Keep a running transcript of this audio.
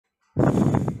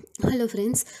Hello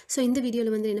friends. So இந்த வீடியோல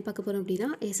வந்து என்ன பார்க்க போறோம் அப்படினா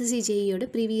SSC JE யோட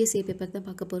previous year paper தான்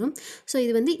பார்க்க போறோம். So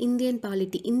இது வந்து Indian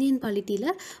Polityல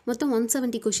மொத்தம்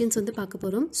 170 questions வந்து பார்க்க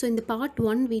போறோம். So இந்த part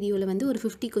 1 வீடியோல வந்து ஒரு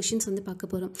 50 questions வந்து பார்க்க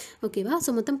போறோம். ஓகேவா?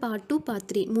 So மொத்தம் part 2 part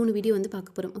 3 மூணு வீடியோ வந்து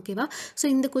பார்க்க போறோம். ஓகேவா? So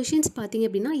இந்த questions பாத்தீங்க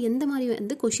அப்படினா எந்த மாதிரி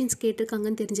வந்து questions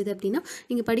கேட்டிருக்காங்கன்னு தெரிஞ்சது அப்படினா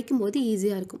நீங்க படிக்கும்போது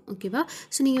ஈஸியா இருக்கும். ஓகேவா?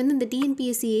 So நீங்க வந்து இந்த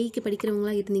TNPSC JE க்கு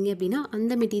படிக்கிறவங்களா இருந்தீங்க அப்படினா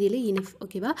அந்த மெட்டீரியலே enough.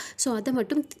 ஓகேவா? So அத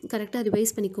மட்டும் கரெக்ட்டா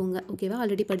ரிவைஸ் பண்ணிக்கோங்க. ஓகேவா?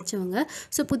 ஆல்ரெடி படிச்சவங்க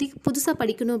சோ புதுசா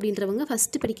படிக்கணும் அப்படின்றவங்க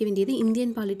ஃபர்ஸ்ட் படிக்க வேண்டியது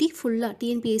இந்தியன் பாலிட்டி ஃபுல்லா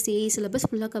TNPSC JE சிலபஸ்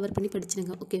ஃபுல்லா கவர் பண்ணி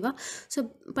படிச்சிடுங்க. ஓகேவா? சோ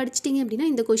படிச்சிட்டீங்க அப்படினா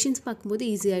இந்த क्वेश्चंस பாக்கும்போது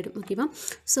ஈஸி ஆயிடும். ஓகேவா?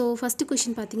 சோ ஃபர்ஸ்ட்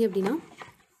क्वेश्चन பாத்தீங்க அப்படினா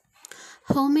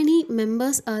how many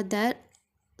members are there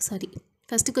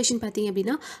first question பாத்தீங்க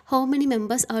அப்படினா how many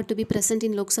members are to be present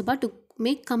in Lok Sabha to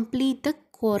make complete the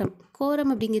quorum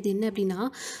அப்படிங்கிறது என்ன அப்படினா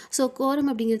சோ quorum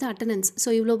அப்படிங்கிறது அட்டெண்டன்ஸ். சோ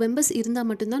இவ்ளோ மெம்பர்ஸ் இருந்தா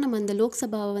மட்டும் தான் நம்ம அந்த லோக்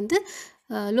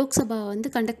சபா வந்து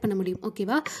கண்டக்ட் பண்ண முடியும்.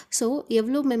 ஓகேவா? சோ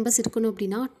எவ்ளோ மெம்பர்ஸ் இருக்கணும்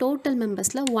அப்படினா டோட்டல்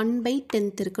மெம்பர்ஸ்ல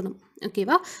 1/10 இருக்கணும்.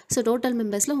 ஓகேவா? சோ டோட்டல்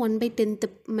மெம்பர்ஸ்ல 1/10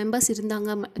 மெம்பர்ஸ்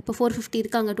இருந்தாங்க. இப்போ 450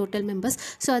 இருக்காங்க டோட்டல் மெம்பர்ஸ்.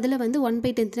 சோ அதுல வந்து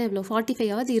 1/10 னா எவ்ளோ 45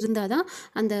 ஆவது இருந்தாதான்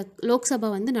அந்த லோக் சபா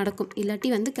வந்து நடக்கும்.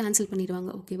 இல்லாட்டி வந்து கேன்சல்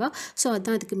பண்ணிடுவாங்க. ஓகேவா? சோ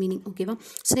அதான் அதுக்கு மீனிங். ஓகேவா?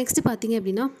 சோ நெக்ஸ்ட் பாத்தீங்க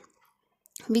அப்படினா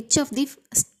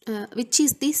which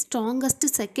is the strongest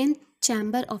second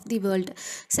chamber of the world.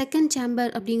 second chamber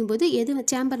அப்படிங்கும்போது எது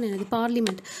சேம்பர்னா என்னது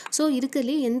பார்லிமெண்ட். ஸோ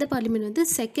இருக்கிறதுலே எந்த பார்லிமெண்ட் வந்து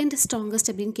செகண்ட்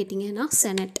ஸ்ட்ராங்கஸ்ட் அப்படின்னு கேட்டிங்கன்னா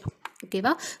செனட்.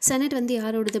 ஓகேவா? செனட் வந்து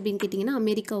யாரோடது அப்படின்னு கேட்டிங்கன்னா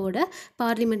அமெரிக்காவோட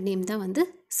பார்லிமெண்ட் நேம் தான் வந்து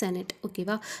செனட்.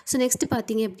 ஓகேவா? ஸோ நெக்ஸ்ட்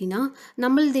பார்த்தீங்க அப்படின்னா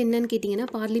நம்மளது என்னன்னு கேட்டிங்கன்னா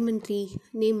பார்லிமெண்ட்ரி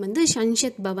நேம் வந்து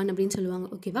சன்ஷத் பவன் அப்படின்னு சொல்லுவாங்க.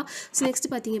 ஓகேவா? ஸோ நெக்ஸ்ட்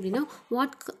பார்த்தீங்க அப்படின்னா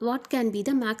what can be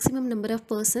the maximum number of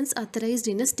persons authorised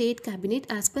in a state cabinet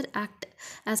as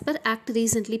per act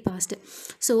recently passed.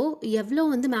 So எவ்வளோ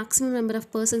வந்து மேக்ஸிமம் நம்பர் ஆஃப்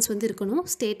பர்சன்ஸ் வந்து இருக்கணும்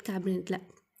ஸ்டேட் கேபினெட்டில்.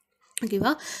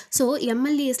 ஓகேவா? ஸோ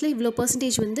எம்எல்ஏஸில் இவ்வளோ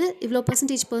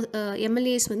பர்சன்டேஜ்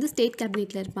எம்எல்ஏஸ் வந்து ஸ்டேட்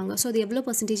கேபினெட்டில் இருப்பாங்க. ஸோ அது எவ்வளோ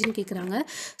பர்சன்டேஜ்னு கேட்குறாங்க.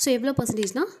 ஸோ எவ்வளோ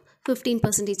பர்சன்டேஜ்னா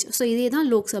 15%. ஸோ இதே தான்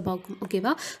லோக்சபாவுக்கும்.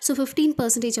 ஓகேவா? So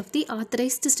 15% of the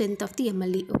authorised strength of the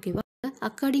MLA. ஓகேவா?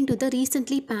 According to the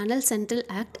recently panel Central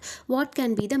Act, what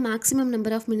can be the maximum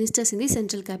number of ministers in the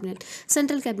Central Cabinet?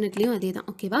 Central Cabinetலையும் அதே தான்.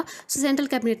 ஓகேவா? ஸோ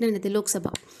சென்ட்ரல் கேபினெட்னா என்னது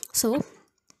Lok Sabha. So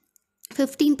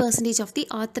 15% of the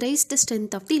authorized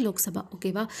strength of the Lok Sabha.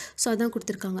 ஓகேவா? So அதான்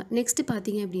கொடுத்துருக்காங்க. Next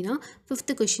பார்த்தீங்க அப்படின்னா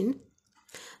 5th question.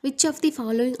 Which of the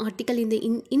following article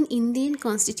in Indian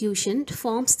Constitution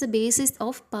forms the basis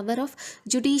of power of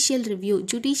judicial review?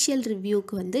 Judicial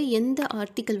reviewக்கு வந்து எந்த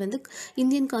article வந்து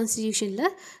Indian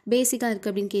கான்ஸ்டிடியூஷனில் பேசிக்காக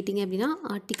இருக்குது அப்படின்னு கேட்டிங்க அப்படின்னா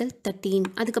ஆர்டிக்கல் 13.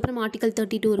 அதுக்கப்புறம் ஆர்டிக்கல்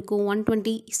 32 இருக்கும்,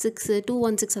 126,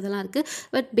 216 அதெல்லாம் இருக்குது.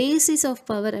 பட் பேசிஸ் ஆஃப்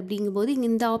பவர் அப்படிங்கும்போது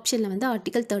இந்த ஆப்ஷனில் வந்து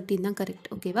ஆர்டிக்கல் 13 தான் கரெக்ட்.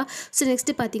 ஓகேவா? ஸோ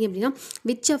நெக்ஸ்ட் பார்த்தீங்க அப்படின்னா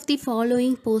which of the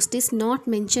following post is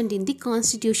not mentioned in the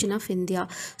Constitution of India?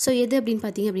 So எது அப்படின்னு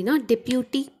பார்த்தீங்க அப்படின்னா டெப்யூட்டி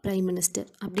பிரைம் மினிஸ்டர்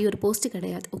அப்படி ஒரு போஸ்ட்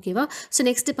கிடையாது. ஓகேவா? ஸோ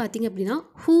நெக்ஸ்ட் பார்த்தீங்க அப்படின்னா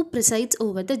who presides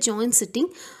over the joint sitting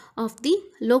of the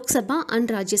Lok Sabha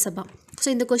and Rajya Sabha? So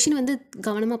இந்த கொஷின் வந்து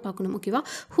கவனமாக பார்க்கணும். ஓகேவா?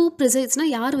 ஹூ ப்ரிசைட்ஸ்னா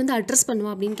யார் வந்து அட்ரஸ்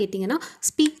பண்ணுவா அப்படின்னு கேட்டிங்கன்னா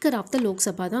speaker of the Lok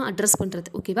Sabha தான் அட்ரஸ்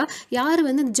பண்ணுறது. ஓகேவா? யார்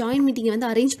வந்து இந்த ஜாயின்ட் மீட்டிங்கை வந்து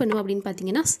அரேஞ்ச் பண்ணுவா அப்படின்னு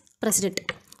பார்த்தீங்கன்னா பிரசிடென்ட்.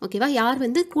 ஓகேவா? யார்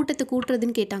வந்து கூட்டத்தை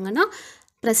கூட்டுறதுன்னு கேட்டாங்கன்னா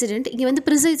பிரசிடென்ட். இங்கே வந்து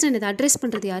ப்ரிசைட்ஸ் என்னது அட்ரஸ்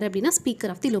பண்ணுறது யார் அப்படின்னா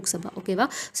ஸ்பீக்கர் ஆஃப் தி லோக்சபா. ஓகேவா?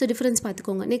 ஸோ டிஃப்ரென்ஸ்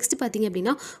பார்த்துக்கோங்க. நெக்ஸ்ட் பார்த்தீங்க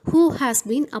அப்படின்னா who has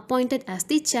been appointed as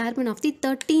the chairman of the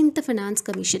 13th finance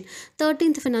commission.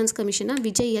 13th finance கமிஷனா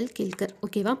Vijay L Kelkar.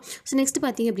 ஓகேவா? ஸோ நெக்ஸ்ட்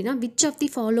பார்த்தீங்க அப்படின்னா which of the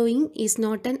following is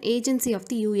not an agency of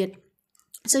the UN?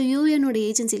 So யூஎனோட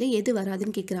ஏஜென்சியில் எது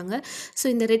வராதுன்னு கேட்குறாங்க. ஸோ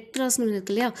இந்த ரெட் கிராஸ்னு ஒன்று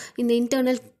இருக்கு இல்லையா, இந்த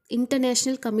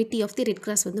international committee of the red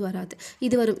cross வந்து வராது.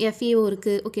 இது வரும். FAO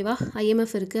இருக்குது. ஓகேவா?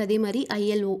 IMF இருக்குது. அதே மாதிரி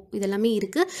ILO இதெல்லாமே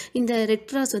இருக்குது. இந்த ரெட்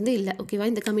கிராஸ் வந்து இல்லை. ஓகேவா?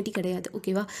 இந்த கமிட்டி கிடையாது.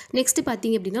 ஓகேவா? நெக்ஸ்ட்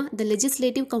பார்த்தீங்க அப்படின்னா the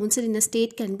legislative council in a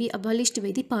state can be abolished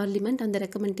by the parliament and the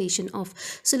recommendation of.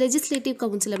 So legislative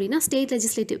council அப்படின்னா ஸ்டேட்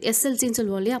லெஜிஸ்லேட்டிவ் SLCன்னு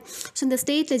சொல்லுவோம் இல்லையா. ஸோ இந்த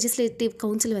ஸ்டேட் லெஜிஸ்லேட்டிவ்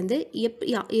கவுன்சில் வந்து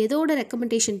எதோட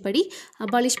ரெக்கமெண்டேஷன் படி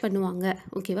அபாலிஷ் பண்ணுவாங்க?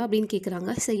 ஓகேவா? அப்படின்னு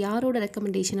கேட்குறாங்க. ஸோ யாரோட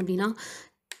ரெக்கமெண்டேஷன் அப்படின்னா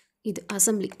இது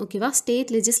அசம்பிளி. ஓகேவா? ஸ்டேட்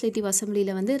லெஜிஸ்லேட்டிவ்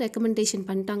அசம்பிளியில் வந்து ரெக்கமெண்டேஷன்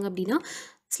பண்ணிட்டாங்க அப்படின்னா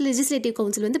லெஜிஸ்லேட்டிவ்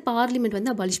கவுன்சில் வந்து பார்லிமெண்ட்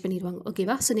வந்து அபாலிஷ் பண்ணிடுவாங்க.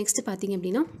 ஓகேவா? ஸோ நெக்ஸ்ட் பார்த்தீங்க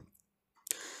அப்படின்னா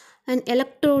அண்ட்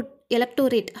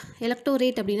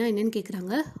எலக்டோரேட் அப்படின்னா என்னென்னு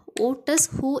கேட்குறாங்க. Voters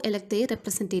who elect there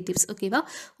representatives. ஓகேவா?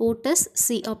 ஓட்டர்ஸ்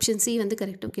சி ஆப்ஷன் சி வந்து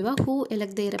கரெக்ட். ஓகேவா? ஹூ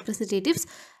எலெக்ட் தேர் ரெப்ரசன்டேட்டிவ்ஸ்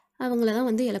அவங்கள தான்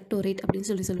வந்து எலக்டோரேட் அப்படின்னு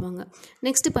சொல்லுவாங்க.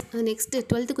 நெக்ஸ்ட்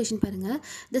 12th கொஷின் பாருங்கள்.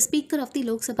 The speaker of the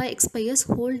Lok Sabha expires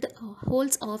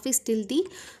holds office till the.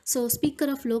 So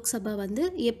speaker of Lok Sabha வந்து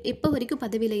எப்போ வரைக்கும்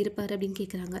பதவியில் இருப்பார் அப்படின்னு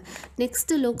கேட்குறாங்க.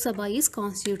 Next Lok Sabha is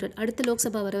constituted. அடுத்த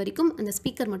லோக்சபா வர வரைக்கும் அந்த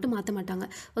ஸ்பீக்கர் மட்டும் மாற்ற மாட்டாங்க.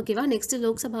 ஓகேவா. நெக்ஸ்ட்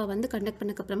லோக்சபா வந்து கண்டக்ட்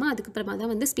பண்ணக்கப்புறமா அதுக்கப்புறமா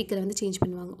தான் வந்து ஸ்பீக்கரை வந்து சேஞ்ச்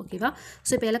பண்ணுவாங்க. ஓகேவா.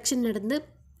 ஸோ இப்போ எலெக்ஷன் நடந்து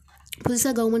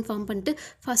புதுசாக கவர்மெண்ட் ஃபார்ம் பண்ணிட்டு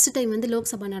ஃபஸ்ட்டு டைம் வந்து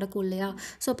லோக்சபா நடக்கும் இல்லையா.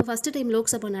 ஸோ அப்போ ஃபஸ்ட்டு டைம்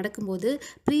லோக்சபா நடக்கும்போது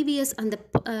ப்ரீவியஸாக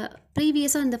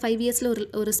அந்த 5 இயர்ஸில்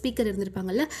ஒரு ஸ்பீக்கர்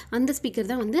இருந்திருப்பாங்கல்ல, அந்த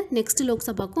ஸ்பீக்கர் தான் வந்து நெக்ஸ்ட்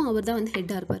லோக்சபாக்கும் அவர் தான் வந்து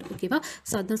ஹெட்டாக இருப்பார். ஓகேவா.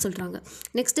 ஸோ அதுதான் சொல்கிறாங்க.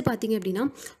 நெக்ஸ்ட்டு பார்த்தீங்க அப்படின்னா,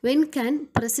 when can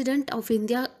president of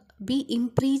India be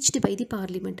impeached by the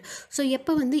parliament. So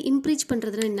எப்போ வந்து இம்ப்ரீச்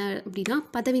பண்ணுறதுனா என்ன அப்படின்னா,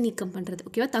 பதவி நீக்கம் பண்ணுறது.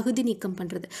 ஓகேவா. தகுதி நீக்கம்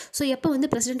பண்ணுறது. ஸோ எப்போ வந்து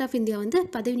பிரசிடென்ட் ஆஃப் இந்தியா வந்து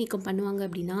பதவி நீக்கம் பண்ணுவாங்க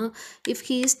அப்படின்னா, if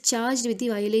he is charge with the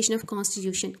violation of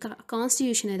constitution.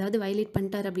 Constitution ஏதாவது வயலேட்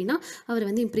பண்ணிட்டார் அப்படின்னா அவர்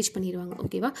வந்து இம்ப்ரீச் பண்ணிடுவாங்க.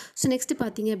 ஓகேவா. ஸோ நெக்ஸ்ட்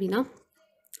பார்த்தீங்க அப்படின்னா,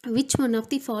 which one of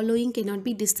the following cannot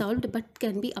be dissolved but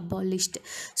can be abolished.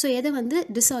 So எதை வந்து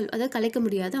டிசால்வ், அதாவது கலைக்க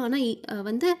முடியாது ஆனால்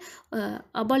வந்து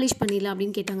அபாலிஷ் பண்ணிடலாம்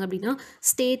அப்படின்னு கேட்டாங்க அப்படின்னா,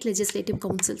 ஸ்டேட் லெஜிஸ்லேட்டிவ்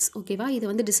கவுன்சில்ஸ். ஓகேவா. இதை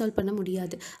வந்து டிசால்வ் பண்ண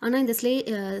முடியாது. ஆனால் இந்த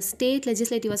ஸ்டேட்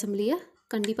லெஜிஸ்லேட்டிவ் அசம்பிளியை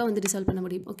கண்டிப்பாக வந்து டிசால்வ் பண்ண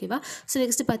முடியும். ஓகேவா. ஸோ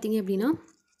நெக்ஸ்ட் பார்த்தீங்க அப்படின்னா,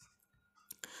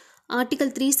 Article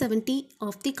 370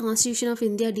 of the Constitution of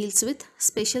India deals with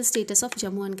special status of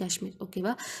Jammu and Kashmir.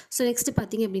 ஓகேவா. ஸோ நெக்ஸ்ட்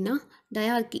பார்த்தீங்க அப்படின்னா,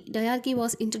 diarchy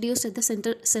was introduced at the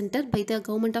center by the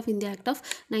Government of India Act of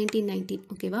 1919.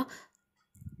 ஓகேவா.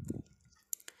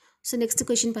 So next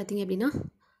question பார்த்தீங்க அப்படின்னா,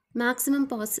 maximum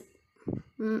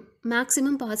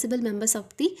possible members of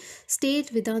the state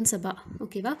Vidhan Sabha.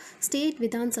 ஓகேவா. State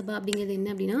Vidhana சபா அப்படிங்கிறது என்ன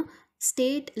அப்படின்னா,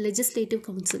 ஸ்டேட் லெஜிஸ்லேட்டிவ்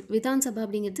கவுன்சில். விதான் சபா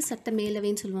அப்படிங்கிறது சட்ட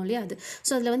மேலவைன்னு சொல்லுவோம் இல்லையா, அது.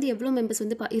 ஸோ அதில் வந்து எவ்வளோ மெம்பர்ஸ்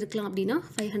வந்து இருக்கலாம் அப்படின்னா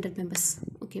 500 மெம்பர்ஸ்.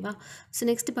 ஓகேவா. ஸோ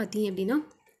நெக்ஸ்ட் பார்த்தீங்க அப்படின்னா,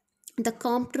 த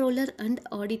காம்ப்ட்ரோலர் and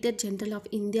auditor general of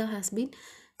India has been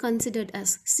considered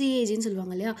as சிஏஜின்னு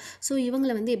சொல்லுவாங்க இல்லையா. ஸோ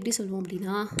இவங்களை வந்து எப்படி சொல்லுவோம்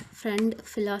அப்படின்னா, friend,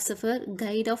 philosopher,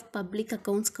 guide of public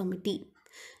accounts committee,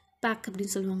 back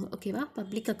அப்படின்னு சொல்லுவாங்க. ஓகேவா.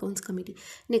 Public accounts committee.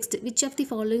 Next, which of the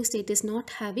following state is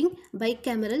not having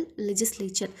bicameral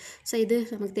legislature. So இது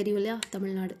நமக்கு தெரியும் இல்லையா,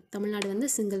 தமிழ்நாடு வந்து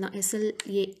சிங்கிள் தான்,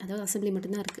 SLA, அதாவது அசம்பிளி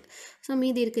மட்டும்தான் இருக்குது. ஸோ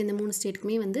மீதி இருக்க இந்த 3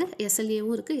 ஸ்டேட்டுக்குமே வந்து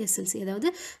SLAவும் இருக்குது, SLC,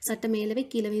 அதாவது சட்ட மேலவை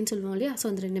கீழவைன்னு சொல்லுவோம் இல்லையா. ஸோ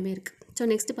அந்த ரெண்டுமே இருக்குது. ஸோ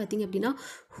நெக்ஸ்ட் பார்த்தீங்க அப்படின்னா,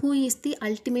 who is the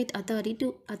ultimate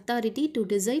authority to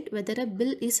decide whether a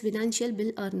bill is financial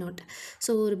bill or not.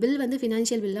 So ஒரு பில் வந்து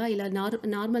ஃபினான்ஷியல் பில்லா இல்லை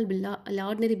நார்மல் பில்லா இல்லை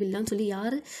ஆர்டினரி பில்லான்னு சொல்லி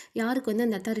யாருக்கு வந்து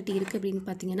அந்த அத்தாரிட்டி இருக்குது அப்படின்னு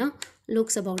பார்த்தீங்கன்னா,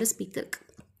 லோக்சபாவோட ஸ்பீக்கருக்கு.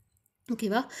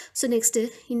 ஓகேவா. So next,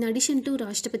 in addition to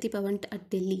Rashtrapati Pawan at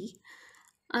Delhi,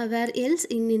 where else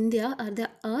in India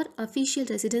are official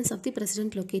residence of the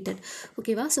president located.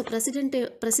 ஓகேவா. ஸோ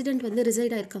பிரசிடென்ட் வந்து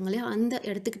ரிசைட் ஆயிருக்காங்க இல்லையா, அந்த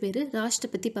இடத்துக்கு பேர்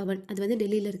ராஷ்டிரபதி பவன். அது வந்து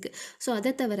டெல்லியில் இருக்குது. ஸோ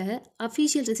அதை தவிர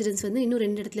அஃபீஷியல் ரெசிடென்ஸ் வந்து இன்னும்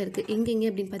 2 இடத்துல இருக்குது. எங்கெங்கே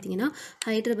அப்படின்னு பார்த்தீங்கன்னா,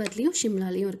 ஹைதராபாத்லேயும்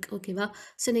ஷிம்லாலையும் இருக்குது. ஓகேவா.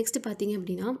 ஸோ நெக்ஸ்ட் பார்த்தீங்க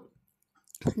அப்படின்னா,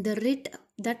 the writ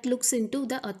that looks into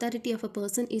the authority of a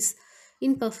person is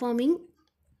in performing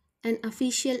an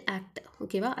official act.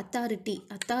 ஓகேவா.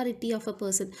 Authority of a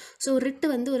person. So writ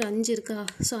வந்து ஒரு 5 இருக்கா.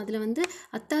 ஸோ அதில் வந்து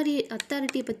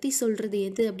அத்தாரிட்டியை பற்றி சொல்கிறது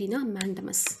எது அப்படின்னா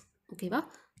மேண்டமஸ். ஓகேவா.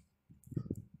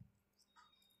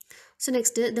 So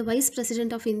next, the vice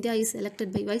president of India is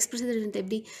elected by. Vice president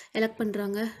எப்படி எலெக்ட்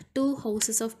பண்ணுறாங்க, 2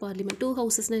 ஹவுசஸ் ஆஃப் பார்லிமெண்ட். 2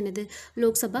 ஹவுசஸ்னால் என்னது,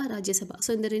 லோக்சபா, ராஜ்யசபா.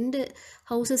 ஸோ இந்த 2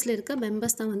 ஹவுசஸில் இருக்க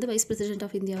மெம்பர்ஸ் தான் வந்து வைஸ் பிரசிடென்ட்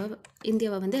ஆஃப்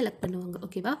இந்தியாவை வந்து எலெக்ட் பண்ணுவாங்க.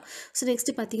 ஓகேவா. ஸோ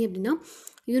நெக்ஸ்ட்டு பார்த்தீங்க அப்படின்னா,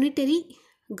 unitary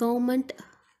government.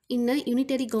 In a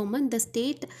unitary government, the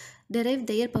state derive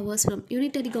their powers from.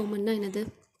 Unitary கவர்மெண்ட்னா என்னது,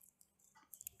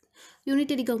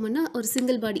 யூனிட்டரி கவர்மெண்ட்னா ஒரு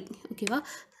சிங்கிள் பாடி. ஓகேவா.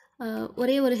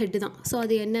 ஒரே ஒரு ஹெட்டு தான். ஸோ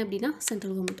அது என்ன அப்படின்னா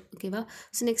சென்ட்ரல் கவர்மெண்ட். ஓகேவா.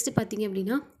 ஸோ நெக்ஸ்ட்டு பார்த்தீங்க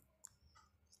அப்படின்னா,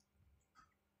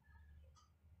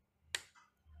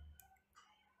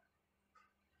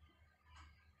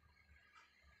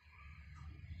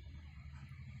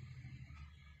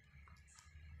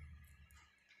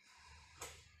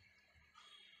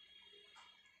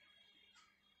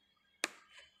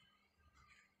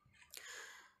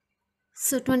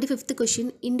 so 25th question,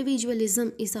 individualism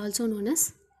is also known as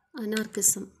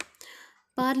anarchism.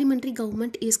 Parliamentary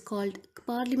government is called.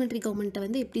 Parliamentary government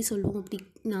வந்து எப்படி சொல்லுவோம்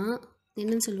அப்படின்னா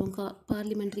என்னன்னு சொல்லுவோம்,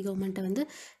 பார்லிமெண்ட்ரி கவர்மெண்ட்டை வந்து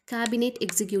கேபினெட்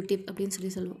எக்ஸிக்யூட்டிவ்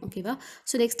அப்படின்னு சொல்லுவோம். ஓகேவா.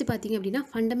 ஸோ நெக்ஸ்ட் பார்த்தீங்க அப்படின்னா,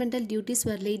 fundamental duties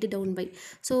var லேய்டு down by.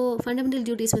 So fundamental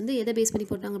duties வந்து எதை பேஸ் பண்ணி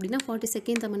போட்டாங்க அப்படின்னா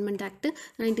 42nd Amendment Act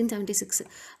 1976.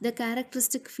 The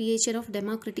characteristic feature of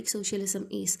democratic socialism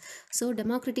is. So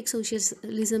democratic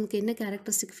சோஷியலிசம்க்கு என்ன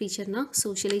கேரக்டரிஸ்டிக் ஃபீச்சர்னா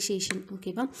சோஷியலைசேஷன்.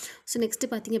 ஓகேவா. ஸோ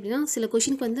நெக்ஸ்ட் பார்த்தீங்க அப்படின்னா, சில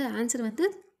கொஷினுக்கு வந்து ஆன்சர் வந்து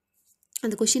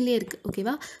அந்த கொஷின்லேயே இருக்குது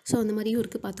ஓகேவா. ஸோ அந்த மாதிரியும்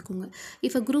இருக்குது பார்த்துக்கோங்க.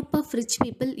 If a group of rich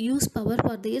people use power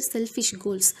for their selfish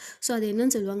goals. So அது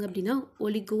என்னன்னு சொல்லுவாங்க அப்படின்னா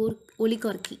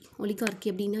ஒலிகார்கி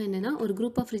அப்படின்னா என்னென்னா ஒரு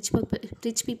குரூப் ஆஃப்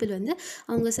ரிச் பீப்புள் வந்து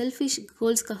அவங்க செல்ஃபிஷ்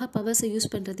கோல்ஸ்க்காக பவர்ஸை யூஸ்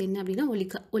பண்ணுறது என்ன அப்படின்னா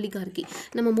ஒலிகார்கி.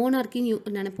 நம்ம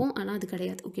மோனார்கின்னு நினைப்போம், ஆனால் அது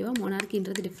கிடையாது ஓகேவா.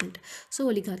 மோனார்கின்றது டிஃப்ரெண்ட். ஸோ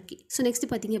ஒலிகார்கி. ஸோ நெக்ஸ்ட்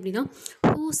பார்த்தீங்க அப்படின்னா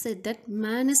who set that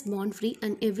man is born free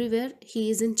and everywhere he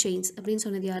is in chains அப்படின்னு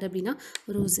சொன்னது யார் அப்படின்னா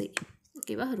ரோசே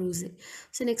ஓகேவா, ரோசே.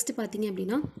 ஸோ நெக்ஸ்ட் பார்த்தீங்க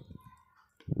அப்படின்னா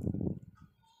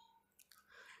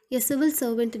a civil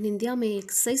servant in India may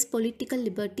exercise political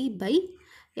liberty by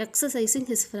exercising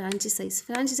his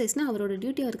franchise அவரோட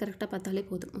டியூட்டி அவர் கரெக்டாக பார்த்தாலே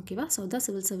போதும் ஓகேவா. ஸோ தான்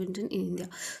civil servant in India.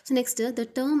 So next the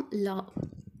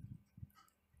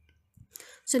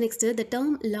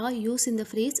term law used in the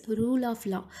phrase rule of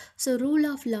law. So rule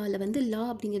of லாவில் வந்து லா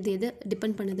அப்படிங்கிறது எதை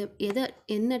depend பண்ணுது,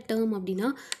 என்ன டேர்ம் அப்படின்னா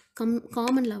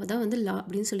காமன் லாவை தான் வந்து லா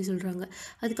அப்படின்னு சொல்கிறாங்க.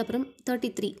 அதுக்கப்புறம்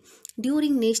 33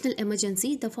 during national emergency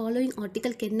the following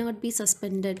article can not be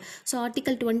suspended. So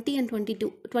article 20 and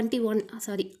 21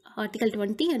 article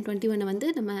 20 and 21 வந்து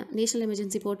நம்ம நேஷ்னல்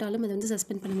எமர்ஜென்சி போட்டாலும் அதை வந்து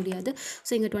சஸ்பெண்ட் பண்ண முடியாது.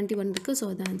 ஸோ இங்கே 21 இருக்குது. ஸோ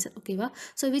அது ஆன்சர் ஓகேவா.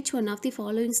 So which one of the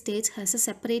following states has a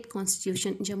separate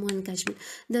constitution? Jammu and Kashmir.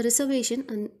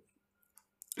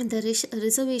 The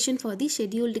reservation for the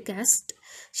scheduled caste,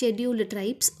 scheduled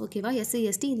tribes ஓகேவா,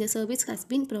 SCST in the service has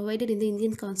been provided in the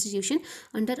Indian Constitution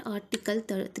under Article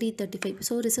 335.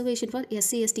 So reservation for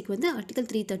SCSTக்கு வந்து Article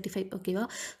 335 ஓகேவா.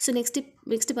 So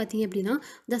next பார்த்தீங்க அப்படின்னா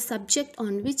the subject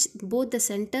on which both the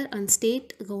center and state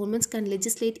governments can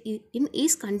legislate in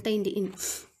is contained in.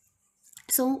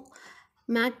 So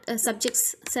subjects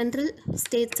central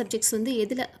state subjects வந்து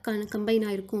எதில் combine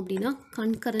ஆகிருக்கும் அப்படின்னா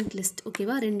concurrent list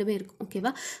ஓகேவா, ரெண்டுமே இருக்கும்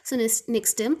ஓகேவா. So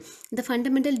next the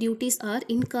fundamental duties are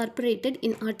incorporated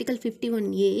in article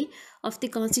 51A of the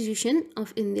constitution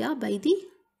of India by the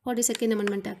 42nd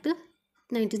Amendment Act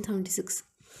 1976.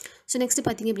 So next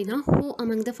பார்த்தீங்க அப்படின்னா who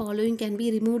among the following can be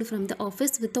removed from the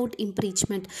office without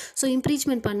இம்ப்ரீச்மெண்ட். So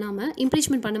இம்ப்ரீச்மெண்ட்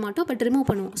பண்ண மாட்டோம், but remove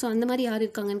பண்ணுவோம். So அந்த மாதிரி யார்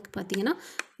இருக்காங்கன்னு பார்த்தீங்கன்னா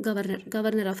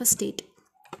governor of a state.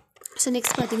 So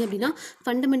next பார்த்தீங்க அப்படின்னா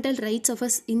fundamental rights of a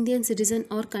Indian citizen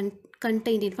R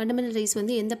contained in. Fundamental rights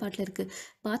வந்து எந்த பார்ட்டில் இருக்குது?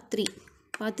 Part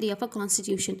 3 of a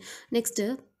constitution. Next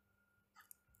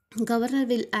governor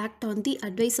will act on the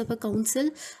advice of a council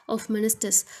of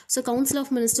ministers. So council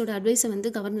of மினிஸ்டரோட அட்வைஸை வந்து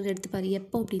governor எடுத்துப்பார்.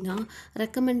 எப்போ அப்படின்னா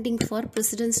recommending for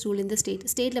president's rule இந்த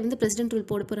ஸ்டேட்டில் வந்து பிரசிடென்ட் ரூல்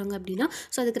போட போகிறாங்க அப்படின்னா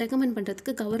ஸோ அதுக்கு ரெக்கமெண்ட்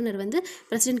பண்ணுறதுக்கு கவர்னர் வந்து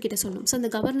பிரசிடென்ட் கிட்ட சொல்லணும். ஸோ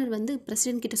அந்த கவர்னர் வந்து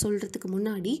பிரசிடென்ட் கிட்ட சொல்கிறதுக்கு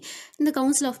முன்னாடி இந்த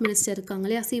கவுன்சில் ஆஃப் மினிஸ்டர்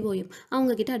இருக்காங்களே COM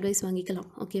அவங்க கிட்ட அட்வைஸ் வாங்கிக்கலாம்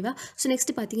ஓகேவா. ஸோ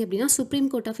நெக்ஸ்ட் பார்த்தீங்க அப்படின்னா supreme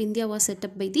court of India was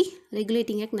setup by the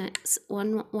regulating act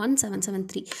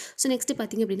 1773. So next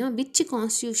பார்த்தீங்க அப்படின்னா which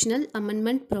constitutional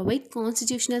amendment provide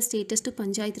constitutional status to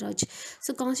Panchayat Raj.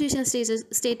 So constitutional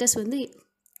status வந்து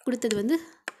கொடுத்தது வந்து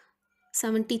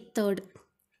 73rd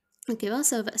ஓகேவா.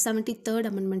 73rd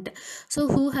Amendment. So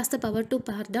who has the power to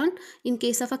pardon in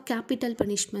case of a capital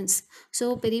punishments. So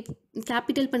பெரிய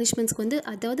capital பனிஷ்மெண்ட்ஸ்க்கு வந்து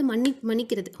அதாவது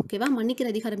மன்னிக்கிறது ஓகேவா, மன்னிக்கிற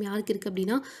அதிகாரம் யாருக்கு இருக்குது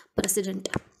அப்படின்னா பிரசிடென்ட்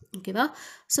ஓகேவா.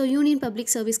 So union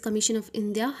public service commission of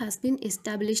India has been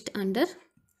established under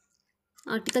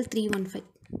article 315.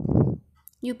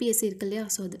 UPSC இருக்கு இல்லையா,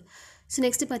 ஸோ அது. ஸோ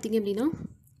நெக்ஸ்ட் பார்த்தீங்க அப்படின்னா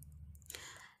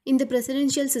இந்த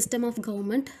presidential system of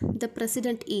government the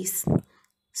president is.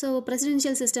 So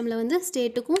presidential சிஸ்டமில் வந்து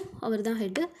ஸ்டேட்டுக்கும் அவர் தான்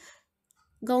ஹெட்டு,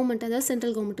 கவர்மெண்ட் அதாவது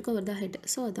சென்ட்ரல் கவர்மெண்ட்டுக்கும் அவர் தான் ஹெட்.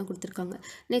 ஸோ அதுதான் கொடுத்துருக்காங்க.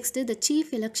 Next the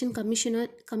chief election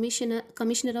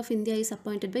commissioner of India is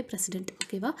appointed by president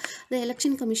ஓகேவா. த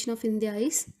election commission of India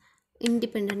is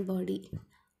independent body.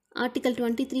 Article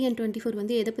 23 and 24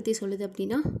 வந்து எதை பற்றி சொல்லுது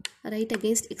அப்படின்னா right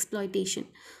against exploitation.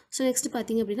 So next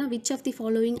பார்த்தீங்க அப்படின்னா which of the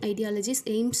following ideologies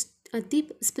AIIMS at the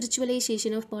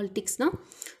ஸ்பிரிச்சுவலைசேஷன் of பாலிட்டிக்ஸ்னா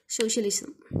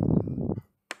socialism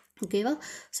ஓகேவா.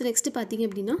 So next பார்த்தீங்க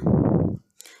அப்படின்னா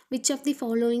which of the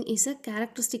following is a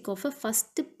characteristic of a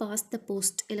first past the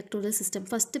post electoral system.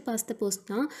 First past the post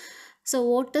na so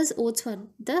voters votes for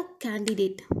the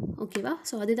candidate ஓகேவா.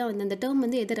 So அதுதான் வந்து அந்த term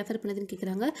வந்து எதை refer பண்ணுதுன்னு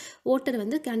கேட்குறாங்க. ஓட்டர்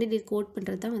வந்து கேண்டிடேட் கோட்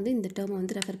பண்ணுறது தான் வந்து இந்த டேர்மை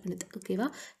வந்து ரெஃபர் பண்ணுது ஓகேவா.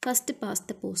 ஃபஸ்ட்டு பாஸ்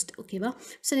த போஸ்ட் ஓகேவா.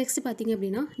 ஸோ நெக்ஸ்ட் பார்த்தீங்க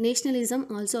அப்படின்னா nationalism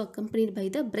also accompanied by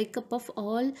the breakup of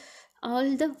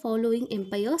all the following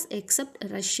empires accept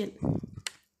Russian.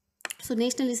 So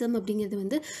nationalism அப்படிங்கிறது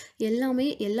வந்து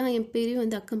எல்லா எம்பையரையும்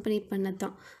வந்து அக்கம்பனி பண்ணது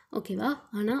தான் ஓகேவா.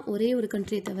 ஆனால் ஒரே ஒரு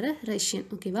கண்ட்ரியை தவிர ரஷ்யன்.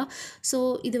 ஓகேவா. ஸோ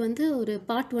இது வந்து ஒரு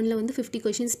பார்ட் 1ல் வந்து 50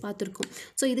 கொஷின்ஸ் பார்த்துருக்கோம்.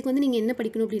 ஸோ இதுக்கு வந்து நீங்கள் என்ன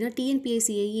படிக்கணும் அப்படின்னா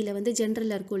டிஎன்பிஎஸ்சி ஏஇயில் வந்து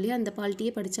ஜென்ரலில் இருக்கும் இல்லையா, அந்த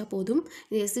பாலிட்டியே படித்தா போதும்.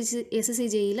 இது எஸ்எஸ்சி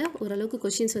ஜேஇயில் ஓரளவுக்கு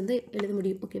கொஷின்ஸ் வந்து எழுத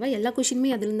முடியும். ஓகேவா. எல்லா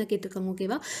கொஷினுமே அதில் தான் கேட்டிருக்காங்க.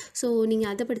 ஓகேவா. ஸோ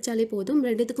நீங்கள் அதை படித்தாலே போதும்.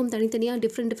 ரெண்டுத்துக்கும் தனித்தனியாக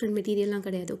டிஃப்ரெண்ட் மெட்டீரியல்லாம்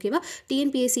கிடையாது. ஓகேவா.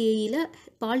 டிஎன்பிஎஸ்சி ஏஇயில்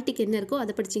பாலிட்டிக் என்ன இருக்கோ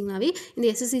அதை படிச்சிங்கனாவே இந்த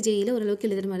எஸ்எஸ்சி ஜேஇயில் ஓரளவுக்கு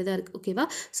எழுதுகிற மாதிரி தான் இருக்குது. ஓகேவா.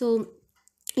 ஸோ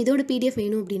இதோட பிடிஎஃப்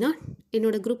வேணும் அப்படின்னா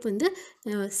என்னோடய குரூப் வந்து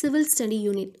சிவில் ஸ்டடி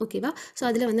யூனிட். ஓகேவா. ஸோ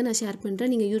அதில் வந்து நான் ஷேர்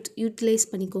பண்ணுறேன், நீங்கள் யூட்டிலைஸ்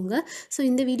பண்ணிக்கோங்க. ஸோ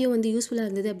இந்த வீடியோ வந்து யூஸ்ஃபுல்லாக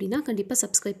இருந்தது அப்படின்னா கண்டிப்பாக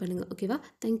சப்ஸ்கிரைப் பண்ணுங்கள். ஓகேவா.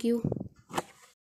 தேங்க்யூ.